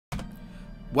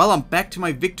Well, I'm back to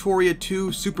my Victoria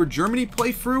 2 Super Germany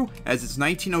playthrough, as it's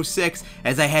 1906,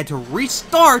 as I had to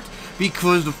restart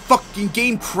because the fucking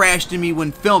game crashed in me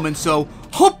when filming, so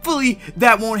hopefully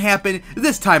that won't happen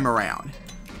this time around.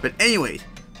 But anyways,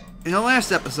 in the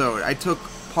last episode, I took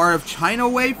part of China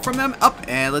away from them,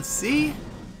 and let's see.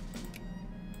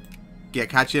 Yeah,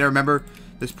 Kachina, I remember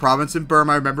this province in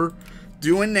Burma, I remember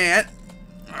doing that.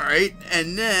 Alright,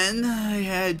 and then I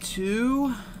had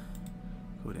to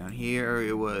go down here.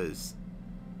 It was,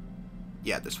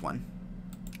 yeah, this one.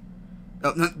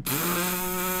 Oh, no.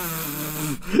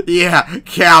 Yeah,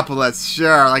 capitalists,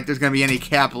 sure. Like there's gonna be any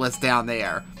capitalists down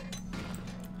there.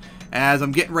 As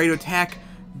I'm getting ready to attack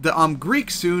the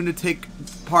Greeks soon to take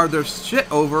part of their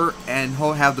shit over and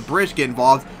have the British get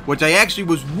involved, which I actually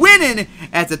was winning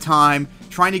at the time,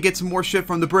 trying to get some more shit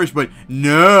from the British, but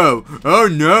no, oh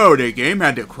no, the game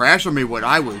had to crash on me when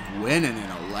I was winning in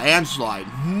a landslide.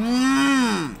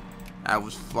 That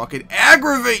was fucking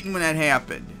aggravating when that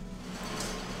happened.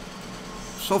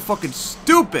 So fucking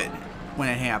stupid when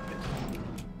it happened.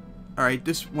 Alright,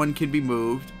 this one can be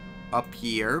moved up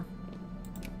here.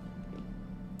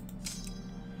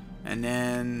 And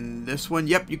then this one,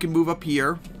 yep, you can move up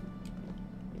here.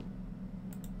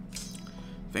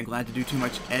 Think we'll have to do too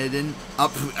much editing.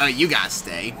 Up, you gotta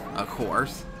stay, of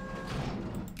course.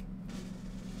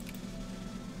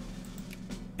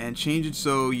 And change it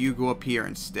so you go up here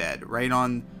instead, right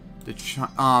on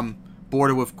the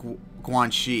border with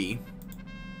Guangxi.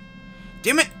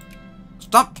 Damn it!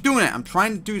 Stop doing it! I'm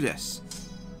trying to do this.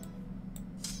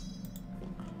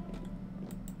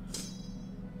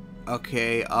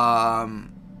 Okay, got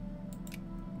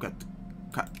to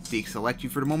deselect you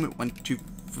for the moment. 1, 2,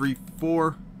 3, 4.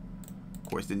 Of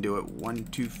course, didn't do it. 1,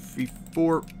 2, 3,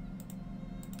 4.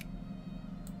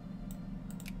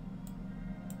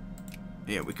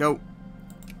 There we go.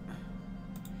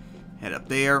 Head up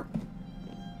there.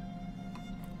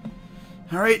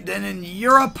 Alright, then in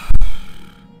Europe.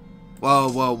 Whoa,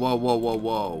 whoa, whoa, whoa, whoa,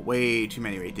 whoa. Way too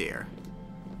many right there.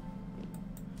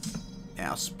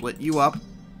 Now split you up.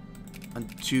 1,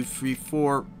 2, 3,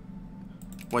 4.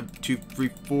 1, 2, 3,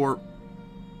 4.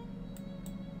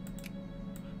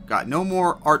 Got no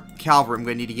more art cavalry. I'm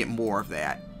going to need to get more of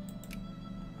that.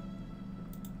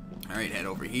 Alright, head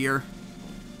over here.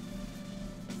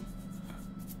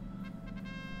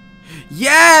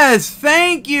 Yes!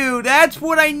 Thank you! That's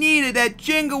what I needed, that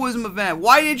jingoism event.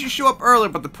 Why didn't you show up earlier?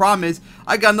 But the problem is,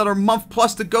 I got another month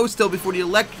plus to go still before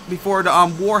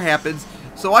the war happens.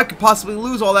 So I could possibly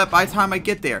lose all that by the time I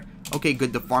get there. Okay,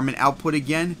 good. The farming output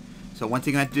again. So one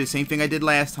thing I have to do, the same thing I did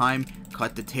last time.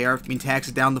 Cut the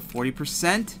taxes down to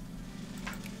 40%.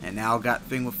 And now got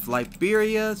thing with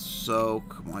Liberia. So,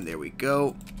 come on, there we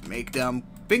go. Make them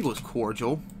Bingos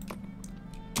cordial.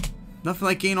 Nothing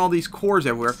like getting all these cores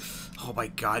everywhere. Oh my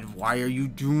god, why are you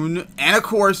doing it? And of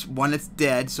course, one that's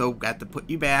dead, so got to put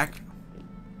you back.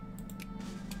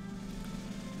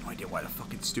 No idea why the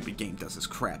fucking stupid game does this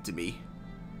crap to me.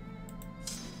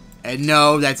 And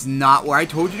no, that's not where I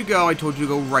told you to go. I told you to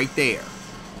go right there.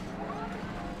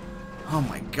 Oh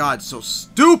my god, so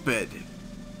stupid.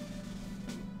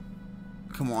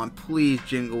 Come on, please,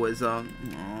 jingoism.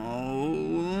 Oh,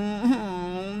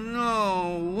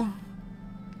 no.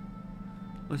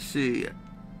 Let's see.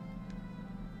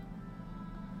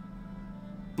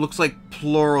 Looks like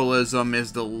pluralism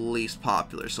is the least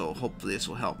popular, so hopefully this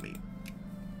will help me.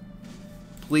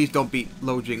 Please don't beat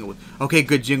low jingoism. Okay,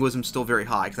 good, jingoism's still very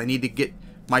high, because I need to get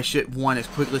my shit won as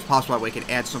quickly as possible that way I can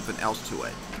add something else to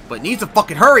it. But it needs to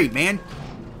fucking hurry, man!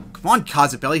 Come on,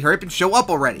 Kazabelli, hurry up and show up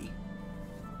already!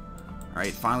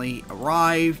 Alright, finally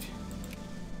arrived.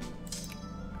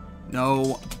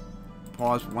 No.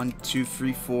 Pause. 1, 2,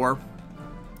 3, 4.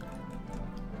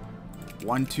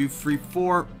 1, 2, 3,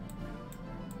 4.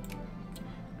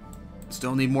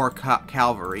 Still need more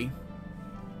cavalry.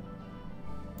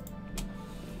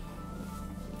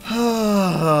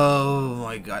 Oh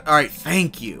my god. Alright,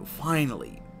 thank you.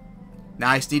 Finally. Now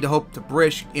I just need to hope the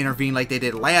British intervene like they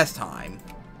did last time.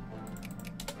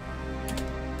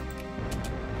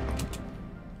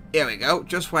 There we go.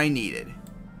 Just what I needed.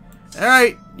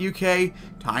 Alright, UK.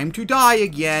 Time to die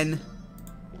again.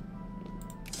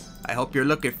 I hope you're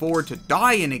looking forward to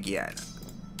dying again.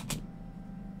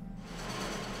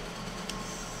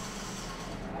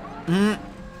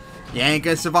 You ain't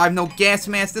gonna survive no gas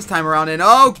mask this time around, and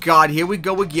oh god, here we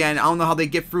go again. I don't know how they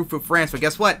get through for France, but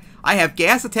guess what? I have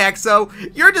gas attacks, so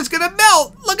you're just gonna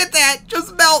melt! Look at that!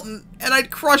 Just melting! And I'd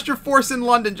crush your force in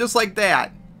London just like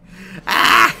that.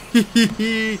 Ah!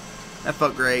 That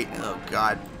felt great. Oh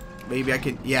god. Maybe I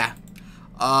can, yeah.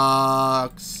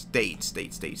 State.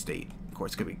 Of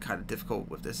course, it's going to be kind of difficult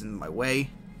with this in my way.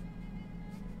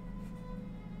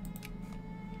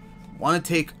 Want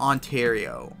to take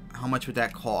Ontario. How much would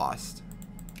that cost?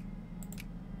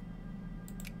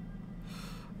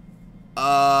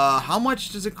 How much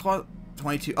does it cost?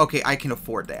 22. Okay, I can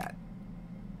afford that.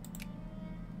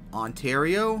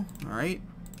 Ontario. Alright.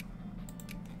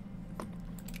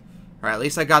 Alright, at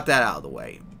least I got that out of the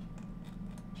way.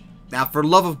 Now, for the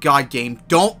love of God, game,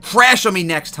 don't crash on me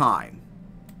next time.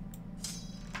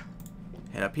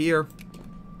 Head up here.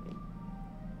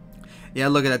 Yeah,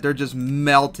 look at that. They're just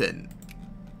melting.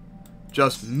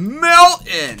 Just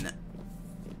melting!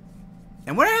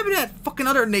 And what happened to that fucking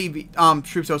other Navy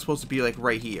troops that was supposed to be, like,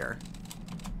 right here?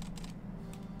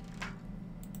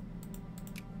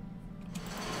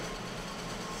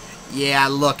 Yeah,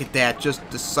 look at that. Just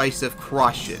decisive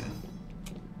crushing.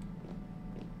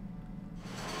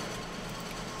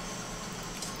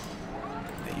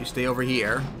 Okay, you stay over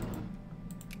here.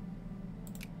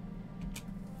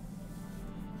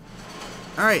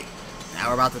 Alright. Now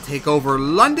we're about to take over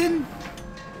London.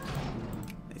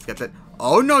 He's got that.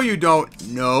 Oh, no, you don't.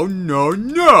 No, no,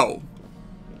 no.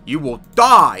 You will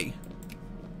die.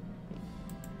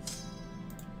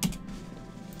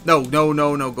 No, no,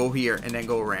 no, no. Go here and then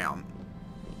go around.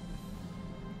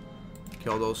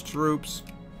 Kill those troops.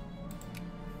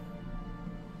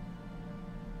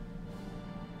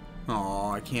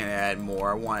 Oh, I can't add more.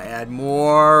 I want to add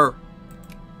more.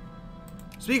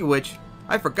 Speaking of which,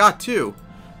 I forgot too.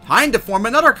 Time to form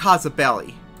another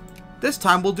Casabelli. This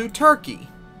time we'll do Turkey,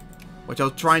 which I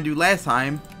was trying to do last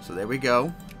time. So there we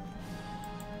go.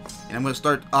 And I'm going to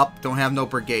start up. Don't have no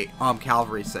brigade.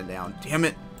 Cavalry sent down. Damn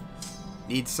it.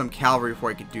 Need some cavalry before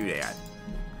I can do that.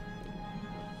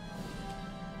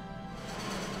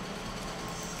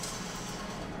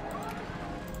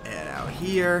 Head out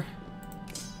here.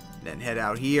 Then head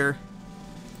out here.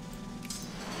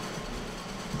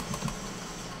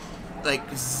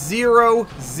 Like 0,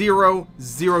 0,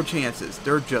 0 chances.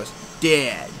 They're just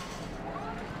dead.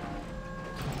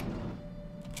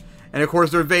 And of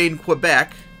course they're invading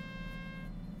Quebec.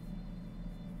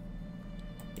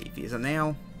 Atheism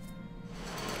now.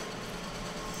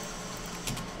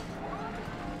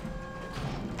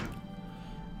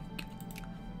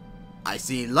 I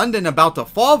see London about to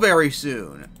fall very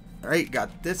soon. Alright,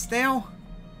 got this now.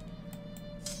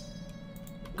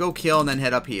 Go kill and then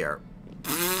head up here.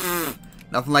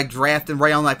 Nothing like drafting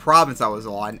right on my province I was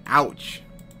on. Ouch.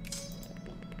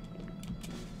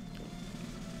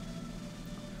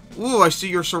 Ooh, I see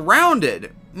you're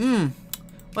surrounded.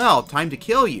 Well, time to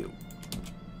kill you.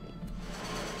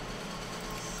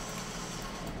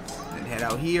 Then head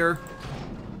out here.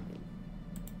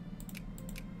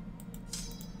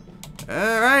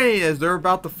 Alright, as they're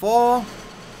about to fall.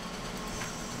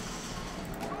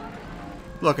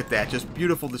 Look at that, just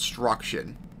beautiful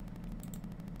destruction.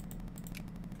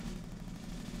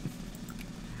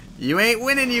 You ain't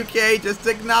winning, UK, just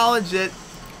acknowledge it.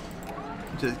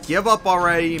 Just give up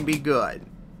already and be good.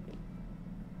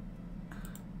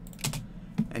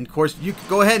 And of course, you can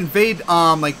go ahead and invade,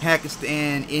 like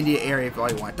Pakistan, India area if all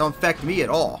you want. Don't affect me at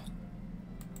all.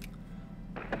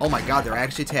 Oh my god, they're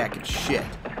actually attacking. Shit.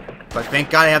 But thank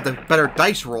god I have the better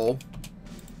dice roll.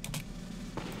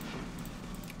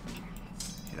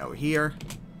 Get over here.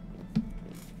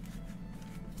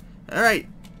 Alright.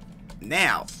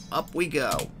 Now, up we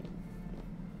go.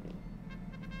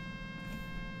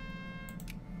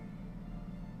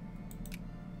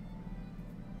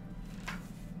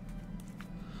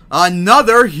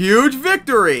 Another huge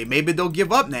victory! Maybe they'll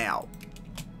give up now.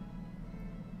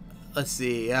 Let's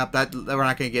see. Yep, we're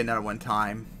not going to get another one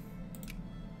time.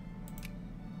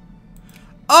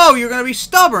 Oh, you're gonna be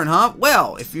stubborn, huh?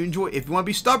 Well, if you want to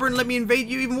be stubborn, let me invade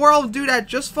you even more. I'll do that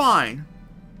just fine.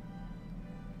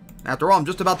 After all, I'm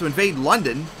just about to invade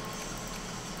London.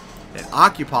 Then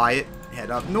occupy it. Head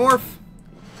up north.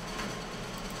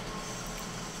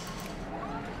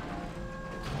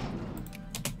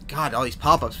 God, all these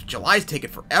pop-ups. July's taking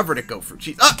forever to go through.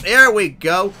 Jeez. Oh, there we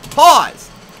go. Pause.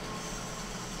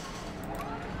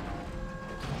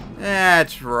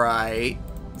 That's right.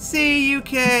 See,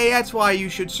 UK, that's why you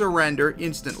should surrender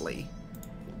instantly.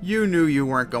 You knew you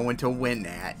weren't going to win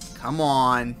that. Come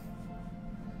on.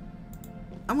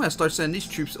 I'm going to start sending these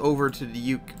troops over to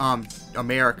the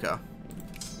America.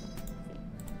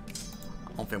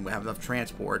 I don't think we have enough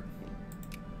transport.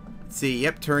 Let's see,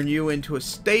 yep, turn you into a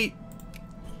state.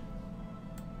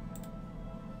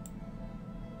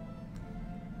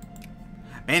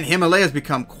 And Himalayas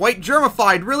become quite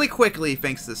germified really quickly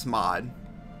thanks to this mod.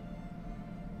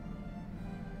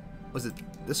 Was it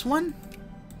this one?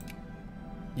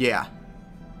 Yeah.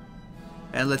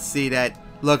 And let's see that.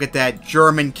 Look at that.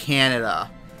 German Canada.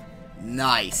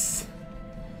 Nice.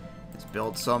 Let's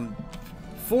build some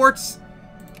forts.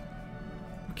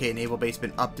 Okay, naval base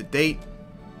been up to date.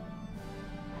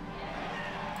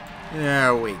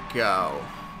 There we go.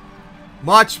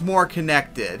 Much more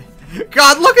connected.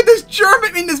 God, look at this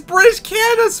this British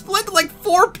Canada split into like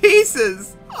 4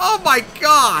 pieces. Oh my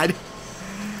god.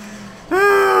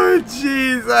 Oh,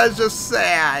 jeez, that's just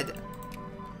sad.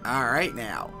 Alright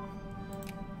now.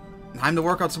 Time to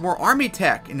work on some more army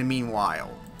tech in the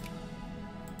meanwhile.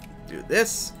 Do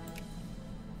this.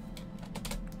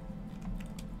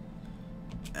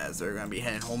 As they're going to be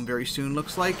heading home very soon,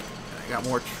 looks like. I got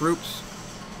more troops.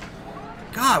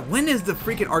 God, when is the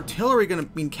freaking artillery going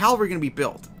to, cavalry going to be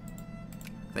built?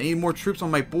 I need more troops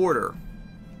on my border.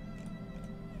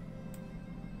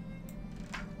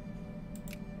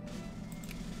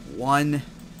 One,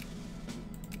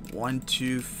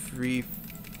 2, 3,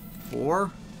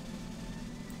 4.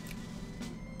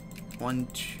 1,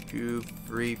 2,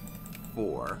 3,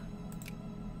 4.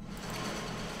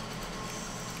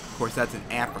 Of course, that's in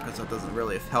Africa, so it doesn't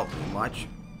really help me much.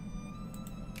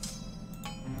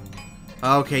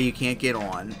 Okay, you can't get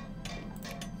on.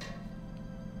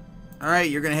 Alright,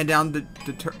 you're gonna head down to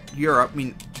Europe,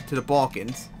 to the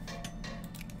Balkans.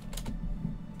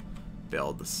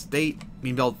 Build the state.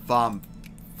 Build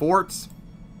forts.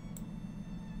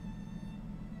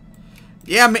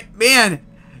 Yeah, man!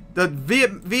 The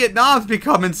Vietnam's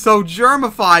becoming so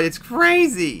germified, it's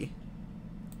crazy!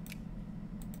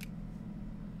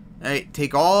 Hey,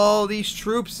 take all these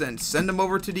troops and send them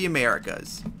over to the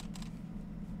Americas.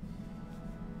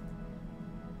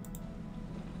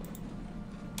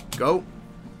 Go.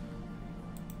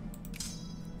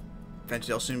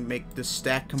 Eventually I'll soon make this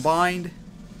stack combined.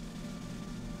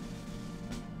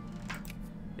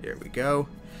 There we go.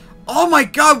 Oh my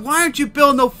god, why aren't you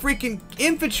building no freaking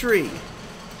infantry?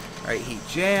 Alright, heat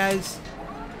jazz.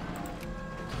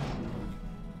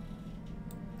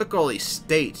 Look at all these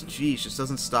states. Jeez, just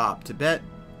doesn't stop. Tibet.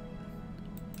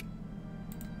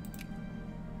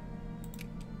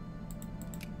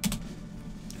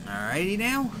 Alrighty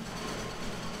now.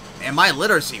 And my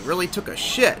literacy really took a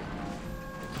shit.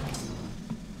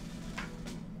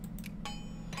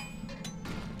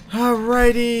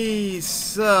 Alrighty,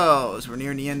 so as we're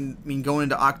nearing the end, going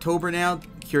into October now.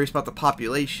 Curious about the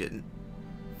population.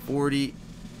 40,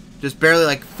 just barely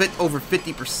like over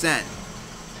 50%.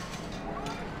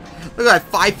 Look at that,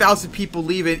 5,000 people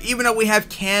leaving. Even though we have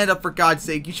Canada, for God's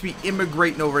sake, you should be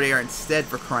immigrating over there instead,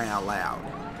 for crying out loud.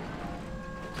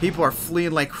 People are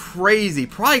fleeing like crazy.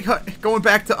 Probably going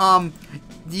back to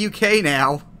the UK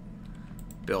now.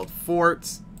 Build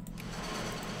forts.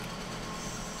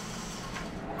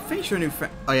 Pretty sure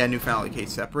Newfoundland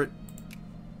case separate.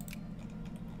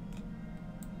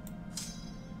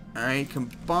 Alright,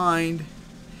 combined.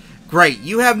 Great,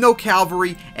 you have no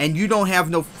cavalry and you don't have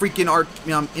no freaking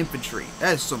infantry.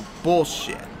 That is some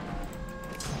bullshit.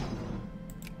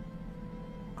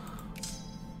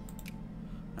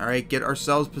 Alright, get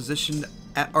ourselves positioned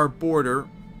at our border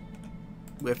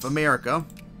with America.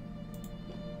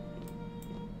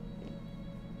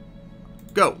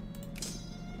 Go.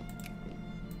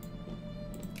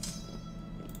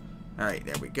 Alright,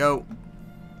 there we go.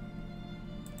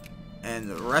 And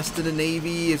the rest of the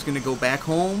Navy is going to go back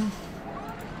home.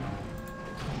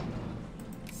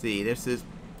 Let's see, this is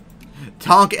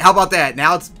Tonkin. How about that?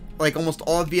 Now it's like almost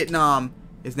all of Vietnam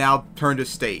is now turned to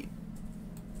state.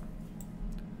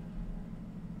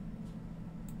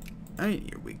 Alright,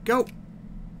 here we go.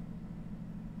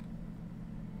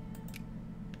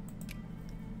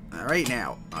 Alright,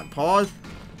 now, on pause.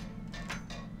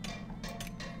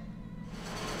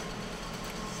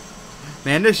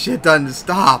 Man, this shit doesn't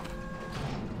stop.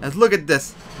 Let's look at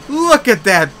this. Look at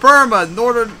that! Burma!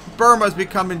 Northern Burma is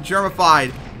becoming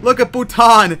Germified. Look at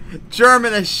Bhutan!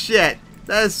 German as shit.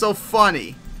 That is so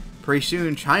funny. Pretty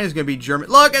soon, China's gonna be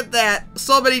German. Look at that!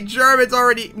 So many Germans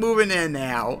already moving in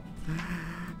now.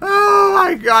 Oh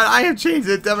my god, I have changed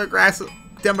the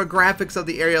demographics of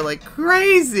the area like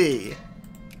crazy.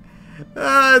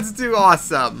 That's too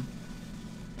awesome.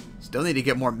 Still need to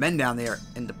get more men down there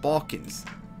in the Balkans.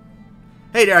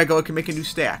 Hey, there I go. I can make a new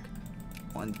stack.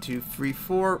 1, 2, 3,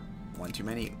 4. One too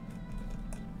many.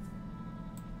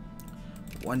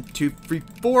 1, 2, 3,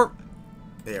 4.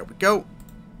 There we go.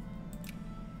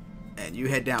 And you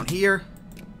head down here.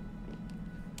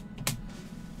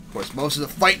 Of course, most of the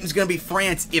fighting is going to be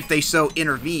France if they so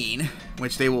intervene,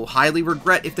 which they will highly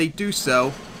regret if they do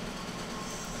so.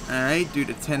 Alright, do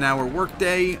the 10-hour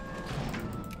workday.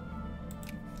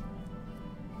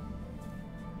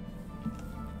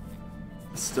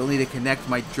 Still need to connect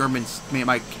my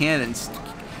my cannons.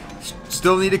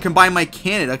 Still need to combine my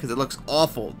Canada because it looks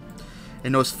awful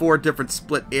in those 4 different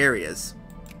split areas.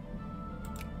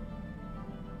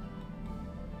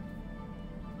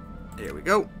 There we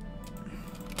go.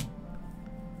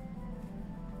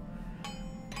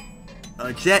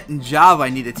 Jet and Java I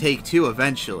need to take too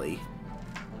eventually.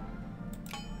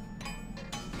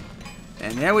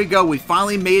 And there we go. We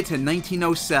finally made it to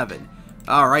 1907.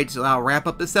 Alright, so I'll wrap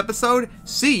up this episode.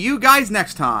 See you guys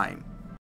next time.